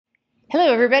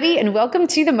Hello, everybody, and welcome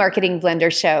to the Marketing Blender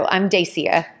Show. I'm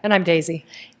Dacia. And I'm Daisy.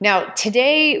 Now,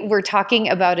 today we're talking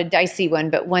about a dicey one,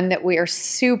 but one that we are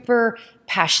super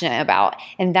passionate about,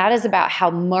 and that is about how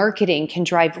marketing can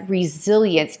drive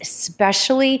resilience,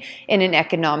 especially in an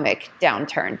economic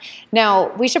downturn.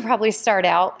 Now, we should probably start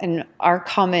out, and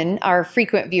our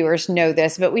frequent viewers know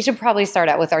this, but we should probably start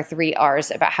out with our 3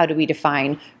 R's about how do we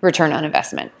define return on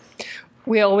investment.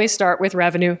 We always start with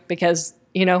revenue because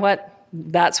you know what?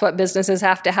 That's what businesses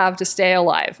have to stay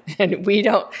alive. And we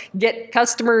don't get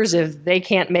customers if they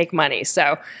can't make money.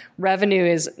 So revenue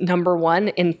is number one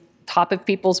in top of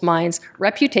people's minds.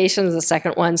 Reputation is the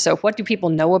second one. So what do people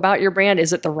know about your brand?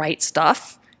 Is it the right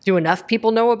stuff? Do enough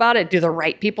people know about it? Do the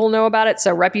right people know about it?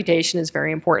 So reputation is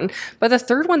very important. But the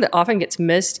third one that often gets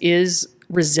missed is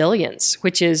resilience,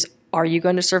 which is, are you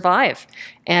going to survive?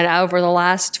 And over the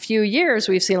last few years,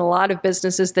 we've seen a lot of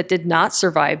businesses that did not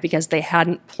survive because they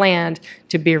hadn't planned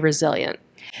to be resilient.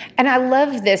 And I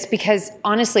love this because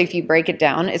honestly, if you break it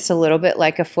down, it's a little bit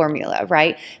like a formula,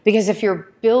 right? Because if you're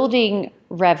building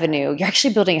revenue, you're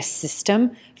actually building a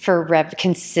system for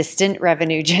consistent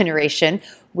revenue generation,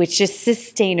 which is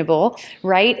sustainable,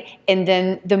 right? And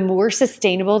then the more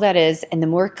sustainable that is, and the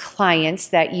more clients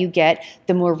that you get,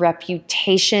 the more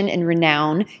reputation and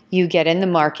renown you get in the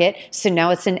market. So now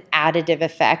it's an additive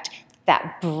effect.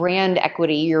 That brand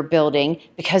equity you're building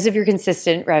because of your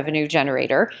consistent revenue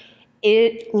generator,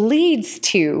 it leads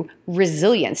to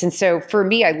resilience. And so for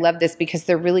me, I love this because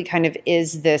there really kind of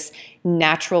is this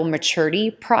natural maturity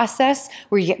process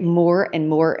where you get more and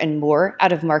more and more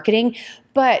out of marketing,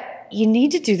 but you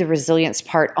need to do the resilience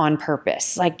part on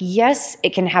purpose. Like, yes,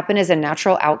 it can happen as a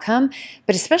natural outcome,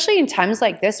 but especially in times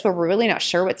like this where we're really not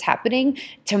sure what's happening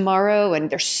tomorrow and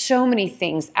there's so many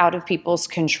things out of people's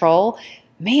control,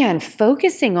 man,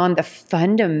 focusing on the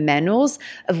fundamentals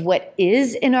of what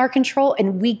is in our control,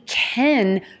 and we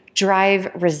can drive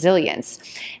resilience.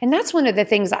 And that's one of the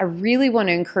things I really want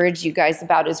to encourage you guys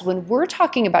about is when we're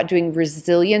talking about doing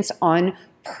resilience on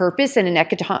purpose in an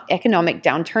economic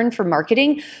downturn for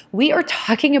marketing, we are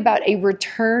talking about a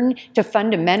return to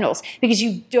fundamentals because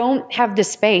you don't have the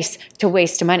space to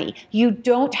waste money. You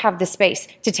don't have the space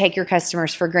to take your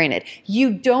customers for granted.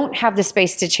 You don't have the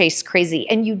space to chase crazy,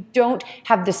 and you don't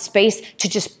have the space to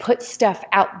just put stuff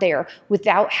out there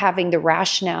without having the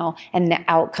rationale and the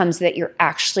outcomes that you're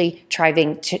actually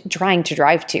trying to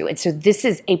drive to. And so this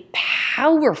is a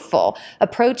powerful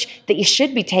approach that you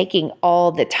should be taking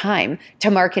all the time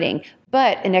to marketing,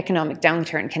 but an economic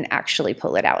downturn can actually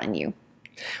pull it out in you.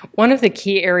 One of the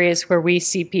key areas where we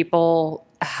see people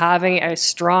having a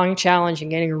strong challenge and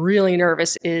getting really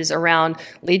nervous is around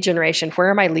lead generation. Where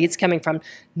are my leads coming from?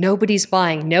 Nobody's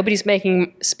buying. Nobody's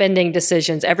making spending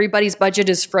decisions. Everybody's budget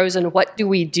is frozen. What do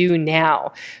we do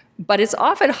now? But it's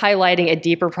often highlighting a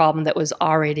deeper problem that was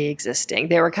already existing.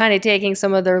 They were kind of taking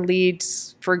some of their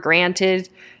leads for granted,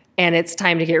 and it's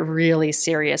time to get really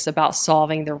serious about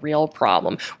solving the real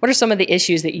problem. What are some of the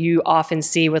issues that you often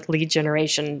see with lead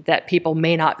generation that people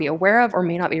may not be aware of or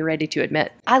may not be ready to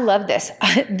admit? I love this.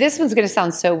 This one's going to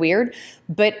sound so weird,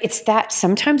 but it's that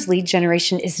sometimes lead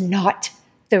generation is not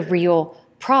the real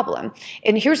problem.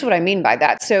 And here's what I mean by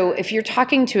that. So if you're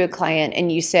talking to a client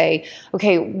and you say,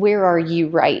 okay, where are you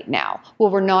right now?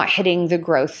 Well, we're not hitting the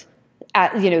growth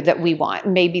that we want.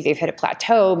 Maybe they've hit a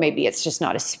plateau. Maybe it's just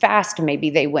not as fast. Maybe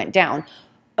they went down.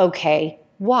 Okay,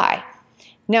 why?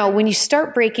 Now, when you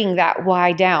start breaking that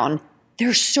why down,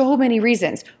 there's so many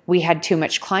reasons. We had too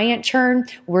much client churn.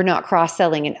 We're not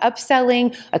cross-selling and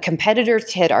upselling. A competitor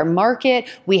hit our market.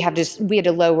 We had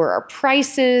to lower our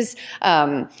prices.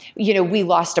 We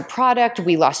lost a product.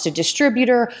 We lost a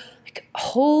distributor. Like,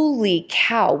 holy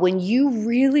cow, when you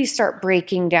really start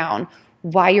breaking down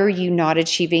why are you not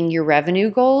achieving your revenue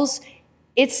goals,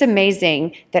 it's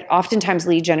amazing that oftentimes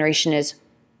lead generation is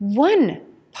one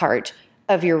part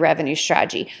of your revenue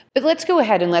strategy. But let's go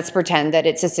ahead and let's pretend that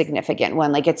it's a significant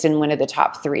one, like it's in one of the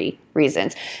top 3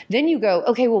 reasons. Then you go,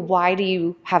 okay, well, why do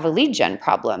you have a lead gen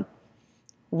problem?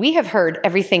 We have heard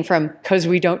everything from because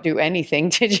we don't do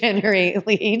anything to generate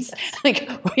leads, like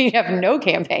we have no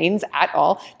campaigns at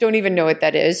all, don't even know what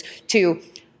that is, to,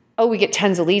 oh, we get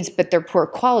tons of leads, but they're poor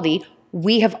quality.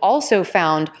 We have also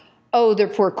found, oh, they're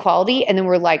poor quality. And then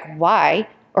we're like, why?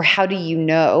 Or how do you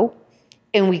know?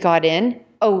 And we got in,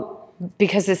 oh,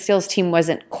 because the sales team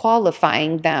wasn't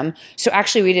qualifying them. So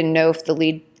actually we didn't know if the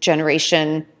lead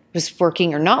generation was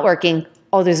working or not working.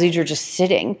 All those leads are just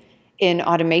sitting in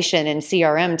automation and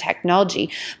CRM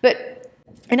technology.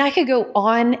 And I could go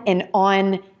on and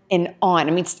on and on.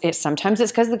 I mean, sometimes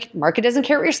it's because the market doesn't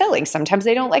care what you're selling. Sometimes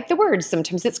they don't like the words.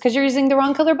 Sometimes it's because you're using the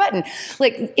wrong color button.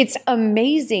 Like, it's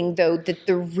amazing, though, that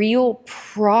the real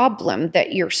problem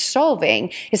that you're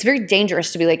solving is very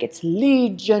dangerous to be like, it's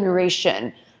lead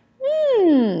generation.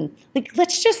 Like,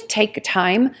 let's just take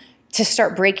time to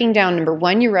start breaking down, number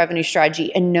one, your revenue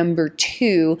strategy, and number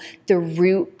two, the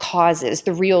root causes,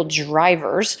 the real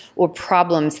drivers or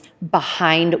problems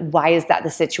behind why is that the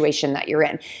situation that you're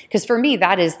in. Because for me,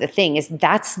 that is the thing, is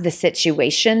that's the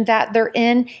situation that they're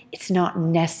in. It's not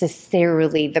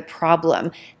necessarily the problem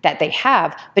that they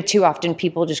have, but too often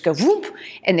people just go whoop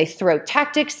and they throw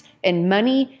tactics and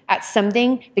money at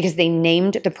something because they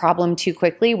named the problem too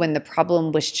quickly when the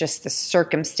problem was just the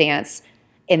circumstance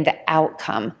and the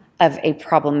outcome of a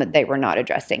problem that they were not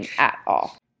addressing at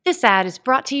all. This ad is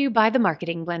brought to you by the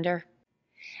Marketing Blender.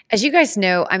 As you guys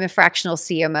know, I'm a fractional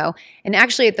CMO, and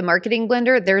actually at the Marketing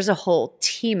Blender, there's a whole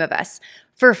team of us.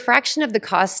 For a fraction of the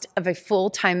cost of a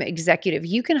full-time executive,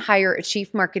 you can hire a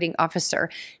chief marketing officer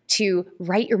to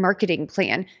write your marketing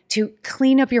plan, to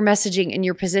clean up your messaging and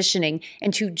your positioning,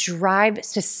 and to drive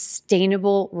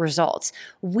sustainable results.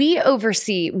 We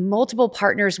oversee multiple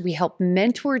partners, we help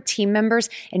mentor team members,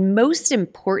 and most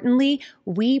importantly,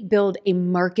 we build a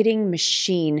marketing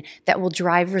machine that will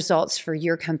drive results for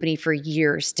your company for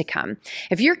years to come.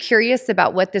 If you're curious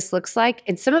about what this looks like,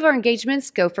 and some of our engagements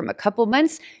go from a couple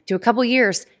months to a couple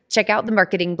years, check out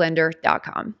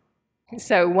themarketingblender.com.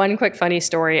 So one quick funny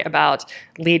story about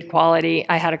lead quality.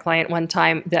 I had a client one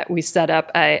time that we set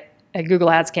up a Google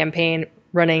Ads campaign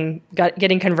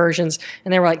getting conversions,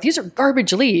 and they were like, these are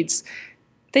garbage leads.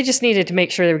 They just needed to make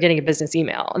sure they were getting a business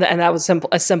email, and that was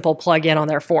a simple plug-in on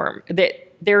their form.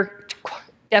 Their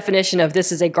definition of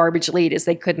this is a garbage lead is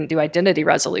they couldn't do identity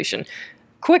resolution.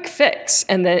 Quick fix,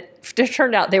 and it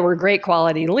turned out they were great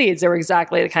quality leads. They were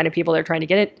exactly the kind of people they're trying to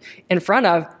get it in front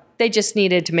of. They just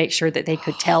needed to make sure that they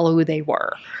could tell who they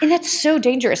were. And that's so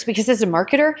dangerous because as a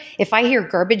marketer, if I hear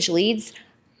garbage leads,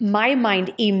 my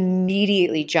mind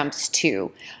immediately jumps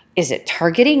to, is it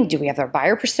targeting? Do we have our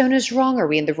buyer personas wrong? Are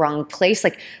we in the wrong place?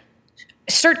 Like,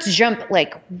 start to jump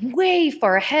like way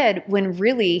far ahead when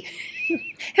really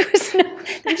it was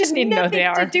you just need to know they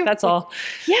are. That's all.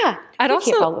 Yeah. I'd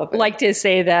also like to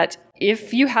say that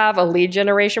if you have a lead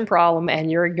generation problem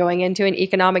and you're going into an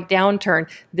economic downturn,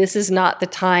 this is not the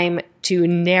time to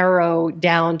narrow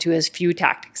down to as few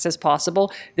tactics as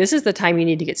possible. This is the time you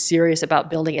need to get serious about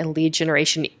building a lead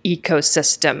generation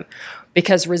ecosystem,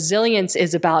 because resilience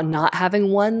is about not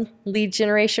having one lead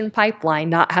generation pipeline,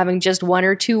 not having just one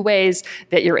or two ways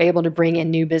that you're able to bring in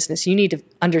new business. You need to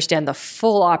understand the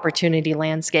full opportunity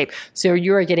landscape so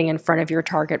you are getting in front of your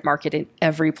target market in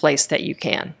every place that you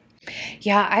can.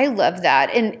 Yeah, I love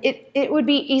that. And it would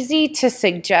be easy to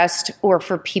suggest or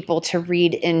for people to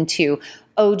read into,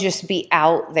 oh, just be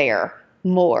out there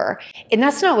more. And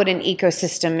that's not what an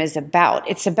ecosystem is about.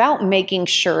 It's about making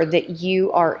sure that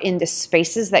you are in the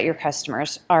spaces that your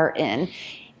customers are in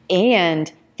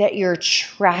and that you're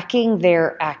tracking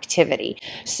their activity.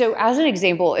 So as an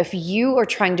example, if you are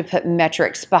trying to put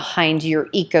metrics behind your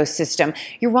ecosystem,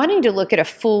 you're wanting to look at a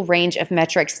full range of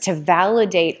metrics to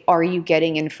validate, are you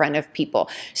getting in front of people?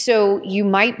 So you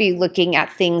might be looking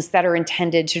at things that are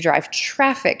intended to drive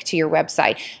traffic to your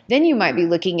website. Then you might be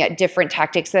looking at different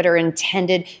tactics that are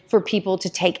intended for people to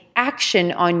take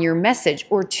action on your message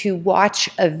or to watch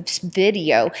a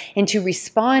video and to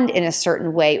respond in a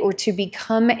certain way or to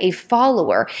become a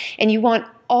follower. And you want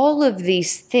all of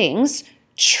these things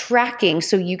tracking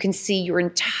so you can see your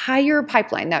entire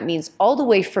pipeline. That means all the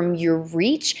way from your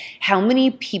reach, how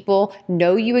many people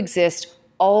know you exist,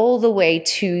 all the way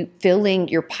to filling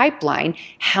your pipeline,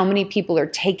 how many people are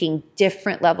taking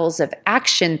different levels of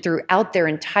action throughout their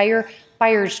entire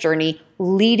buyer's journey,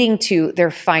 leading to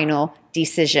their final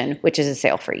decision, which is a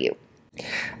sale for you.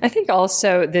 I think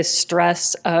also this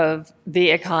stress of the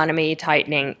economy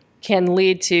tightening can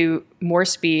lead to more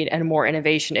speed and more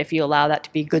innovation if you allow that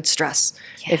to be good stress.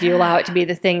 Yeah. If you allow it to be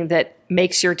the thing that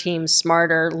makes your team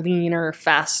smarter, leaner,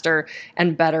 faster,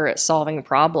 and better at solving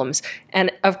problems.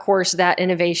 And of course, that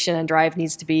innovation and drive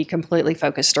needs to be completely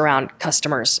focused around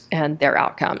customers and their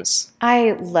outcomes.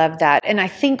 I love that. And I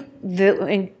think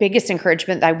the biggest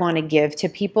encouragement that I want to give to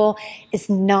people is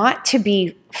not to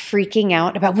be freaking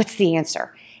out about what's the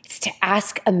answer. It's to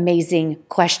ask amazing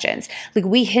questions. Like,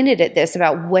 we hinted at this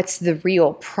about what's the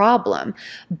real problem,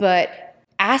 but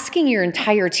asking your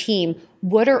entire team,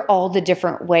 what are all the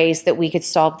different ways that we could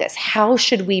solve this? How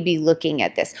should we be looking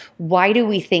at this? Why do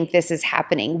we think this is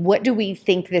happening? What do we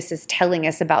think this is telling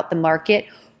us about the market?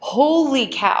 Holy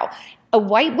cow. A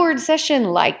whiteboard session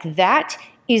like that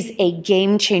is a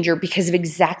game changer because of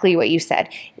exactly what you said.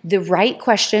 The right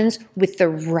questions with the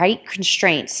right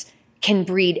constraints can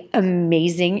breed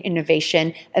amazing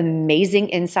innovation, amazing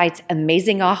insights,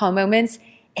 amazing aha moments.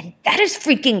 And that is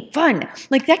freaking fun.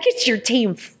 Like that gets your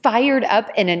team fired up,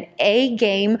 and an A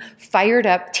game fired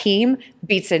up team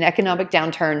beats an economic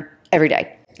downturn every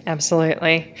day.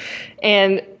 Absolutely.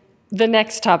 And the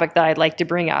next topic that I'd like to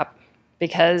bring up,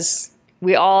 because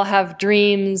we all have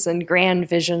dreams and grand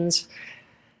visions.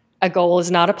 A goal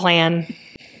is not a plan.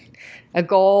 A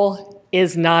goal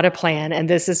is not a plan. And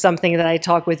this is something that I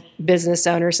talk with business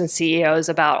owners and CEOs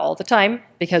about all the time,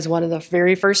 because one of the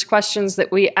very first questions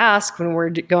that we ask when we're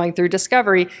going through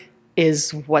discovery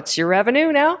is, what's your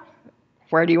revenue now?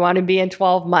 Where do you want to be in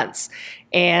 12 months?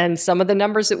 And some of the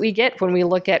numbers that we get when we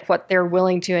look at what they're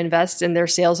willing to invest in their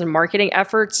sales and marketing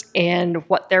efforts and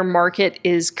what their market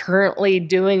is currently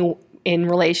doing in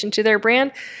relation to their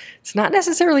brand, it's not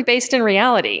necessarily based in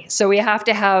reality. So we have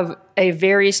to have a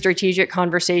very strategic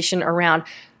conversation around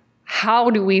how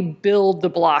do we build the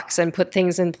blocks and put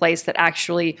things in place that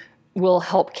actually will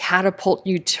help catapult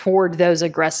you toward those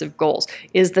aggressive goals.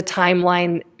 Is the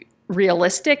timeline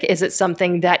realistic? Is it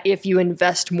something that if you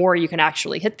invest more, you can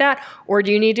actually hit that? Or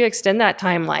do you need to extend that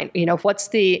timeline? What's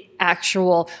the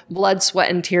actual blood, sweat,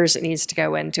 and tears that needs to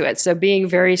go into it? So being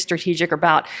very strategic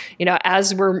about,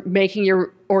 as we're making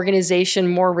your organization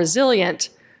more resilient,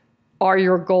 are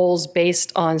your goals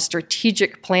based on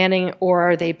strategic planning, or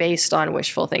are they based on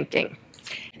wishful thinking?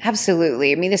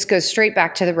 Absolutely. I mean, this goes straight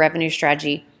back to the revenue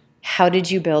strategy. How did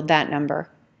you build that number?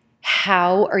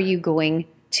 How are you going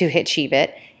to achieve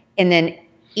it? And then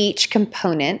each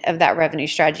component of that revenue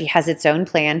strategy has its own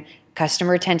plan.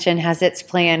 Customer retention has its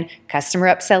plan. Customer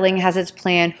upselling has its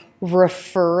plan.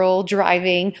 Referral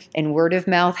driving and word of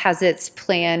mouth has its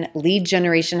plan. Lead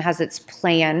generation has its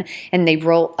plan. And they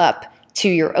roll up to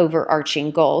your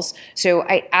overarching goals. So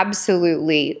I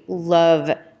absolutely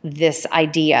love this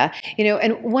idea.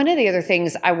 And one of the other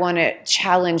things I want to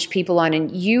challenge people on,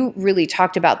 and you really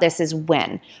talked about this, is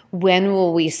when. When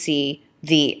will we see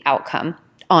the outcome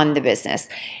on the business?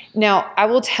 Now, I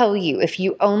will tell you, if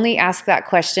you only ask that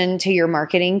question to your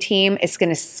marketing team, it's going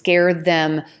to scare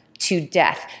them to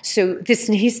death. So this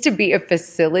needs to be a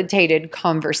facilitated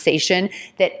conversation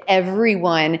that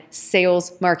everyone,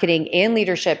 sales, marketing, and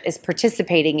leadership is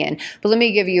participating in. But let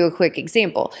me give you a quick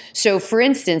example. So for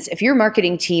instance, if your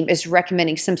marketing team is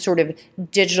recommending some sort of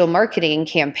digital marketing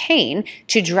campaign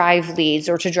to drive leads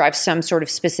or to drive some sort of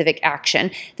specific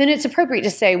action, then it's appropriate to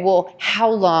say, well, how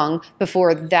long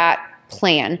before that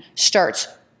plan starts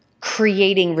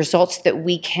creating results that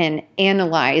we can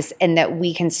analyze and that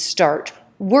we can start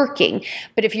working?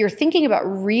 But if you're thinking about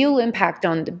real impact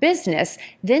on the business,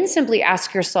 then simply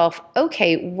ask yourself,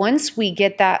 okay, once we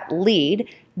get that lead,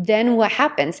 then what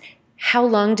happens? How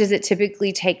long does it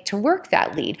typically take to work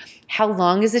that lead? How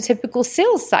long is a typical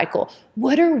sales cycle?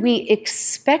 What are we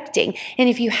expecting? And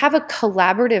if you have a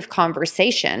collaborative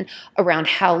conversation around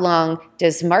how long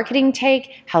does marketing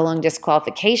take, how long does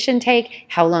qualification take,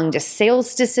 how long does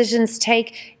sales decisions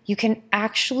take, you can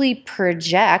actually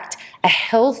project a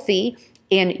healthy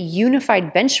and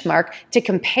unified benchmark to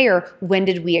compare when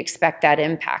did we expect that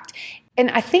impact. And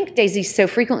I think, Daisy, so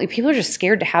frequently people are just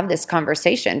scared to have this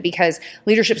conversation because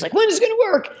leadership's like, when is it going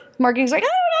to work? Marketing's like, I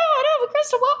don't have a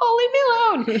crystal ball, leave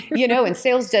me alone. And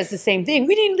sales does the same thing.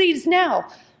 We need leads now.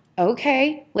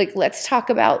 Okay, let's talk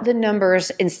about the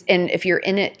numbers. And if you're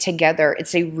in it together,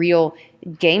 it's a real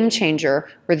game changer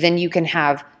where then you can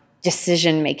have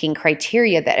decision-making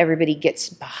criteria that everybody gets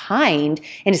behind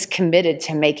and is committed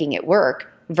to making it work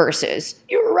versus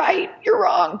you're right, you're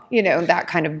wrong, that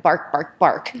kind of bark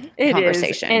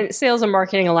conversation. And sales and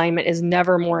marketing alignment is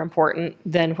never more important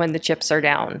than when the chips are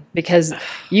down, because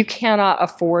you cannot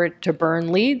afford to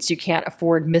burn leads. You can't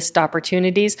afford missed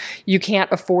opportunities. You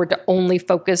can't afford to only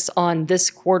focus on this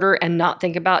quarter and not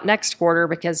think about next quarter,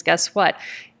 because guess what?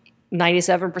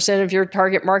 97% of your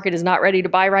target market is not ready to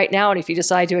buy right now. And if you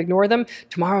decide to ignore them,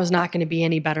 tomorrow is not going to be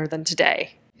any better than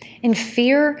today. And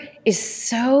fear is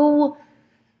so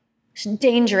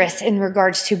dangerous in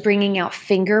regards to bringing out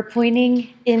finger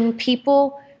pointing in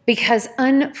people, because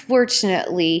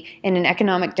unfortunately, in an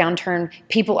economic downturn,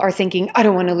 people are thinking, I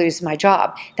don't want to lose my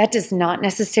job. That does not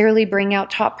necessarily bring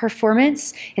out top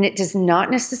performance, and it does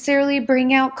not necessarily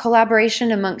bring out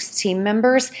collaboration amongst team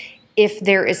members if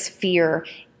there is fear,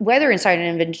 whether inside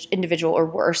an individual or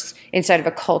worse, inside of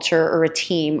a culture or a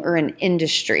team or an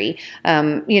industry.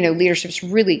 Leadership's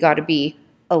really got to be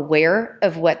aware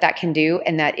of what that can do,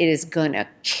 and that it is going to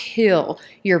kill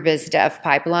your biz dev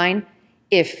pipeline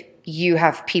if you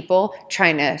have people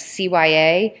trying to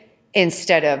CYA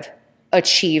instead of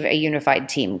achieve a unified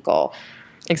team goal.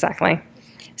 Exactly.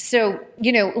 So,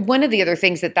 one of the other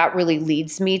things that really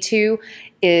leads me to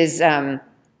is when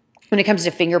it comes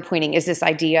to finger pointing is this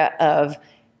idea of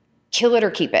kill it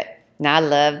or keep it. Now, I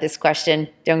love this question.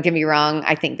 Don't get me wrong.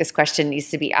 I think this question needs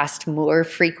to be asked more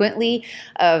frequently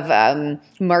of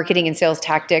marketing and sales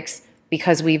tactics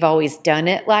because we've always done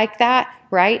it like that,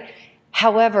 right?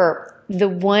 However, the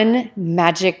one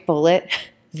magic bullet,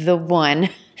 the one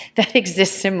that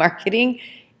exists in marketing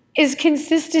is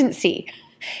consistency.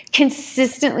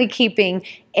 Consistently keeping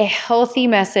a healthy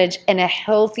message and a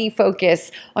healthy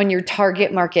focus on your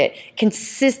target market,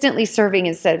 consistently serving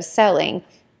instead of selling.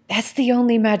 That's the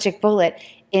only magic bullet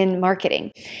in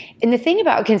marketing. And the thing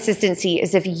about consistency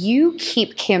is if you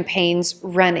keep campaigns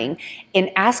running and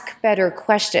ask better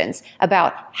questions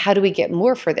about how do we get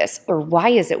more for this, or why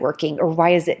is it working, or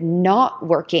why is it not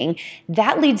working,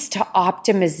 that leads to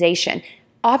optimization.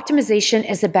 Optimization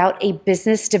is about a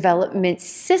business development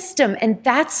system, and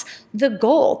that's the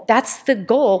goal. That's the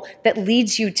goal that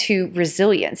leads you to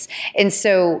resilience. And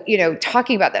so,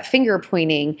 talking about that finger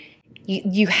pointing,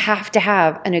 you have to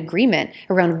have an agreement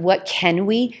around what can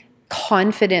we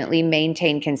confidently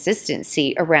maintain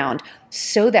consistency around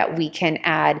so that we can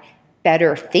add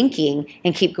better thinking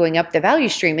and keep going up the value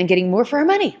stream and getting more for our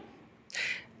money.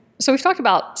 So we've talked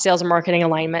about sales and marketing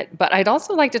alignment, but I'd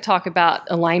also like to talk about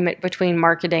alignment between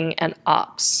marketing and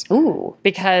ops. Ooh.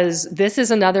 Because this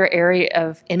is another area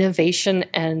of innovation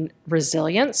and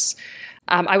resilience.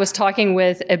 I was talking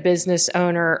with a business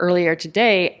owner earlier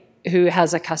today who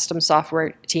has a custom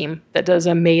software team that does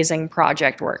amazing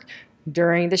project work.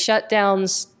 During the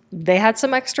shutdowns, they had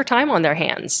some extra time on their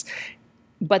hands.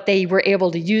 But they were able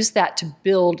to use that to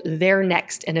build their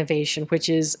next innovation, which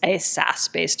is a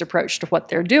SaaS-based approach to what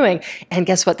they're doing. And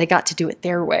guess what? They got to do it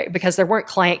their way because there weren't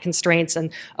client constraints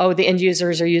and, the end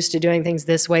users are used to doing things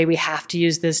this way. We have to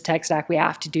use this tech stack. We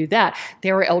have to do that.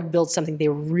 They were able to build something they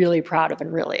were really proud of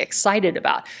and really excited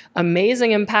about.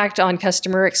 Amazing impact on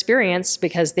customer experience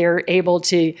because they're able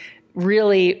to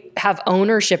really have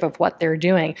ownership of what they're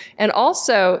doing. And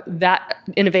also that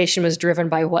innovation was driven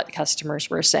by what customers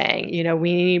were saying.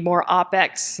 We need more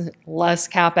OpEx, less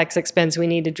CapEx expense. We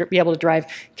need to be able to drive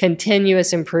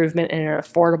continuous improvement in an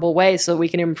affordable way so we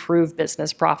can improve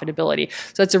business profitability.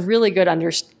 So it's a really good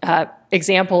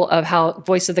example of how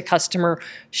voice of the customer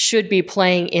should be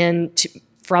playing into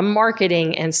from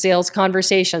marketing and sales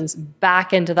conversations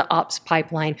back into the ops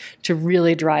pipeline to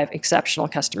really drive exceptional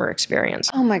customer experience.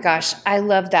 Oh my gosh, I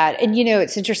love that. And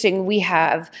it's interesting. We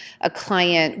have a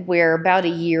client where about a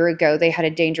year ago, they had a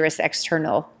dangerous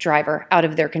external driver out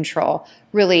of their control,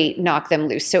 really knock them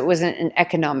loose. So it wasn't an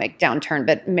economic downturn,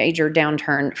 but major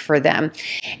downturn for them.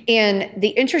 And the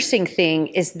interesting thing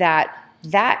is that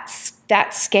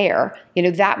scare,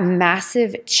 that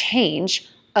massive change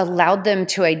allowed them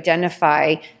to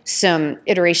identify some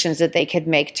iterations that they could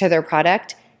make to their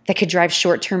product that could drive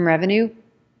short-term revenue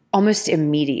almost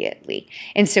immediately.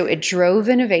 And so it drove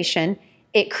innovation,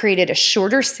 it created a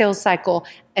shorter sales cycle,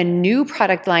 a new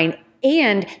product line,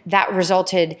 and that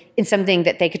resulted in something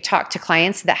that they could talk to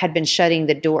clients that had been shutting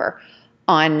the door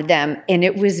on them. And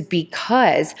it was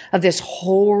because of this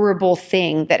horrible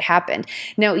thing that happened.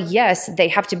 Now, yes, they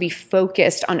have to be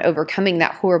focused on overcoming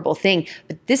that horrible thing,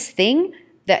 but this thing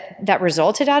that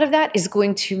resulted out of that is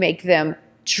going to make them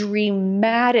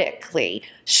dramatically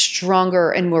stronger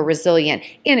and more resilient,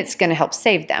 and it's going to help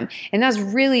save them. And that's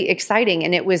really exciting.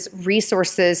 And it was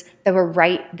resources that were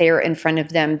right there in front of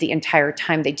them the entire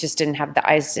time. They just didn't have the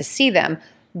eyes to see them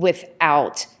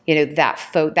without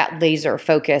that laser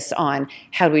focus on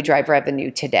how do we drive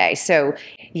revenue today. So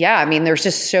yeah, there's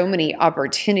just so many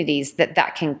opportunities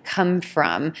that can come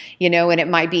from, and it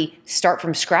might be start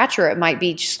from scratch, or it might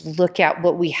be just look at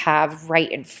what we have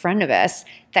right in front of us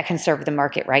that can serve the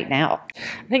market right now.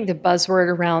 I think the buzzword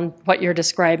around what you're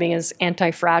describing is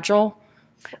anti-fragile.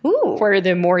 Ooh. Where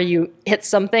the more you hit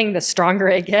something, the stronger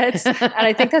it gets. And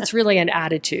I think that's really an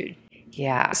attitude.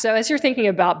 Yeah. So as you're thinking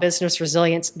about business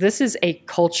resilience, this is a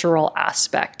cultural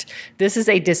aspect. This is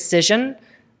a decision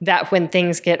that when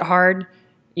things get hard,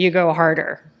 you go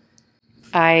harder.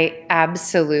 I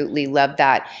absolutely love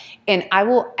that. And I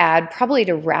will add, probably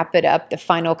to wrap it up, the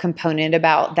final component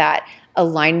about that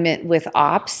alignment with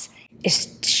ops is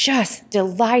just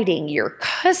delighting your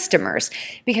customers,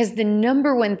 because the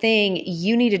number one thing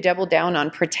you need to double down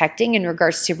on protecting in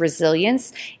regards to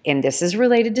resilience, and this is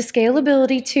related to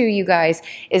scalability too, you guys,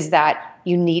 is that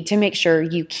you need to make sure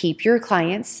you keep your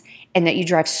clients and that you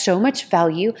drive so much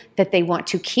value that they want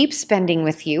to keep spending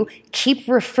with you, keep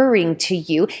referring to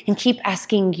you, and keep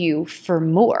asking you for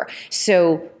more.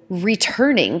 So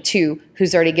returning to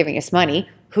who's already giving us money,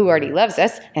 who already loves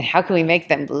us and how can we make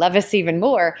them love us even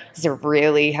more is a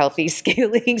really healthy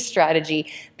scaling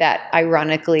strategy that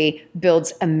ironically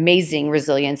builds amazing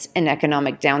resilience in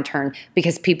economic downturn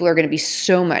because people are going to be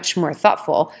so much more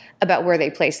thoughtful about where they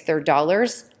place their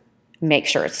dollars. Make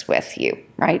sure it's with you,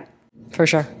 right? For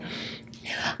sure.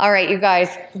 All right, you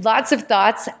guys, lots of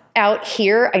thoughts out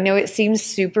here. I know it seems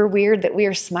super weird that we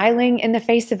are smiling in the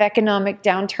face of economic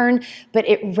downturn, but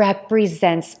it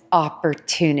represents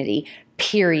opportunity,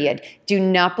 period. Do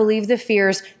not believe the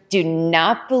fears. Do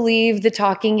not believe the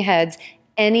talking heads.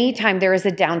 Anytime there is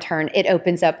a downturn, it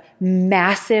opens up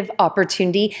massive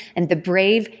opportunity, and the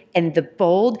brave and the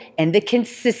bold and the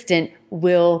consistent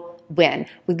will win.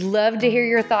 We'd love to hear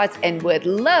your thoughts and would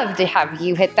love to have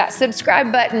you hit that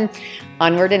subscribe button.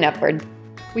 Onward and upward.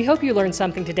 We hope you learned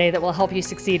something today that will help you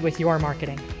succeed with your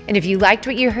marketing. And if you liked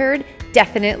what you heard,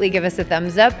 definitely give us a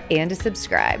thumbs up and a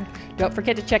subscribe. Don't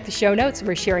forget to check the show notes.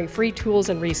 We're sharing free tools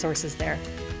and resources there.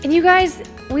 And you guys,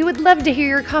 we would love to hear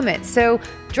your comments. So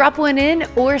drop one in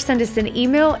or send us an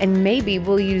email and maybe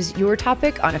we'll use your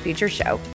topic on a future show.